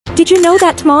Did you know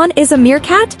that Timon is a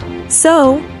meerkat?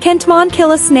 So, can Timon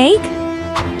kill a snake?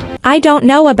 I don't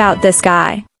know about this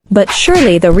guy, but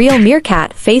surely the real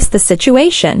meerkat faced the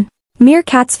situation.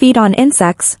 Meerkats feed on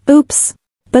insects, oops.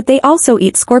 But they also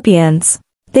eat scorpions.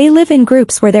 They live in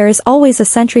groups where there is always a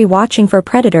sentry watching for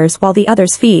predators while the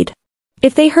others feed.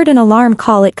 If they heard an alarm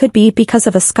call, it could be because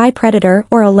of a sky predator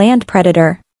or a land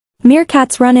predator.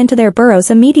 Meerkats run into their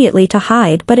burrows immediately to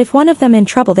hide, but if one of them in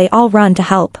trouble, they all run to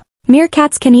help.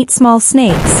 Meerkats can eat small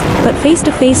snakes, but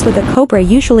face-to-face with a cobra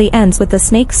usually ends with the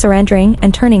snake surrendering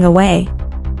and turning away.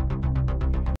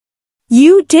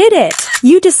 You did it!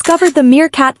 You discovered the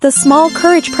meerkat, the small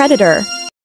courage predator.